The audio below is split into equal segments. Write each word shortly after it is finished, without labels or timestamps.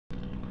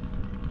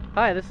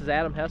Hi, this is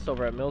Adam Hess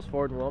over at Mills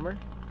Ford and Willmar.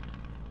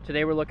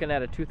 Today we're looking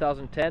at a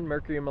 2010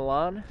 Mercury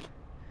Milan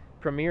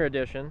Premier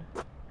Edition,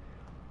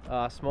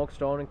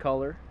 smokestone in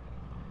color.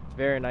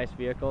 Very nice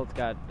vehicle. It's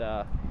got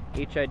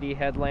HID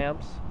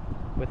headlamps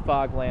with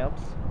fog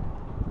lamps,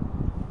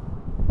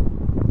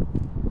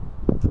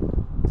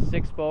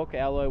 6-spoke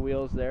alloy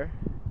wheels there,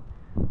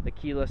 the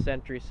keyless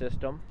entry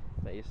system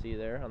that you see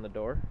there on the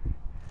door.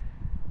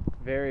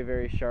 Very,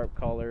 very sharp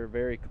color,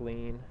 very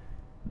clean.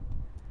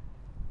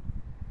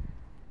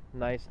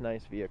 Nice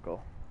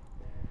vehicle.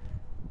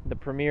 The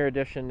Premier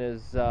Edition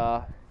is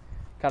kind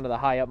of the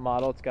high-up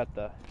model. It's got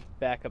the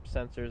backup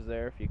sensors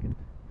there, if you can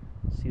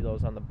see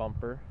those on the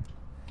bumper.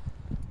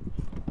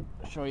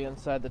 I'll show you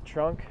inside the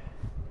trunk.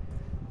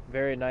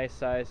 Very nice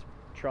size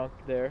trunk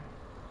there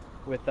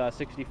with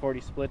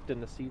 60-40 split in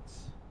the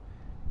seats.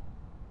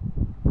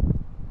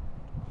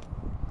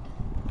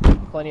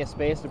 Plenty of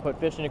space to put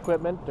fishing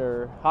equipment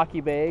or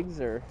hockey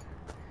bags or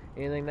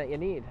anything that you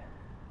need.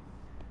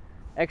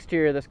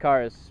 Exterior of this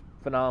car is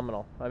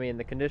phenomenal. I mean,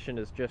 the condition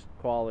is just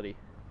quality.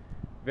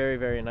 Very,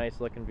 very nice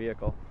looking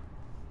vehicle.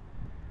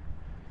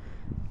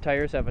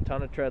 Tires have a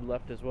ton of tread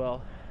left as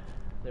well.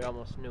 They're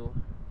almost new.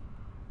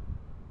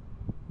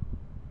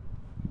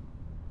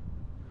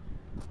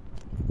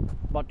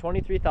 About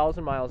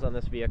 23,000 miles on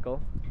this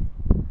vehicle.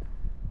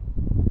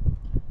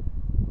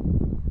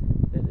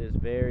 It is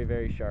very,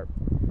 very sharp.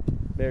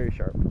 Very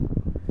sharp.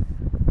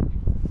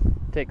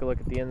 Take a look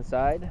at the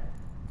inside.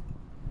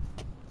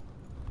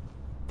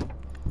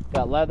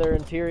 Got leather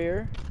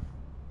interior,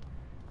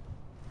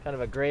 kind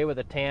of a gray with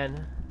a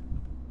tan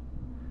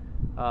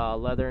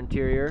leather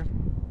interior.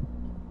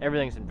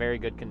 Everything's in very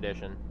good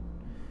condition.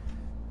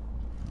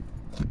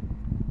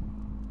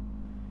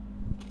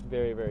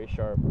 Very, very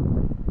sharp.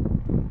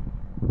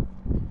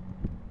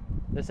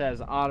 This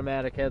has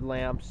automatic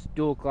headlamps,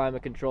 dual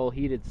climate control,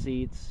 heated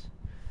seats,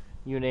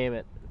 you name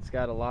it. It's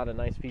got a lot of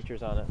nice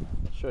features on it.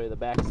 I'll show you the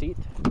back seat.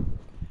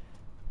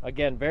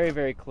 Again, very,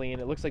 very clean.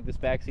 It looks like this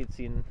back seat's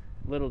seen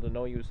little to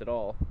no use at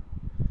all.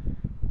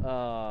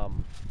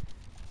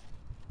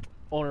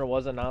 Owner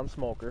was a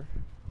non-smoker,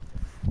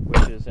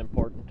 which is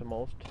important to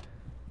most.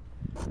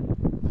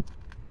 So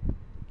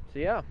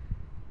yeah,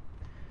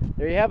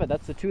 there you have it.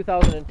 That's the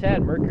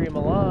 2010 Mercury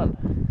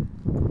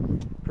Milan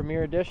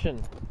Premier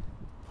Edition.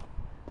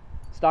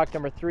 Stock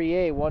number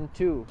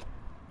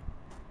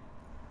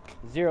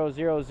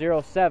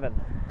 3A120007.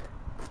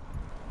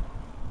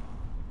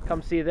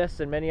 Come see this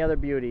and many other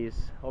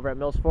beauties over at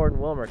Mills Ford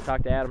and Willmar.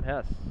 Talk to Adam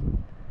Hess.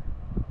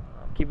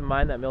 Keep in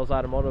mind that Mills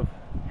Automotive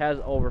has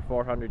over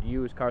 400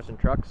 used cars and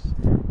trucks,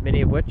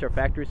 many of which are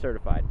factory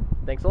certified.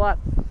 Thanks a lot.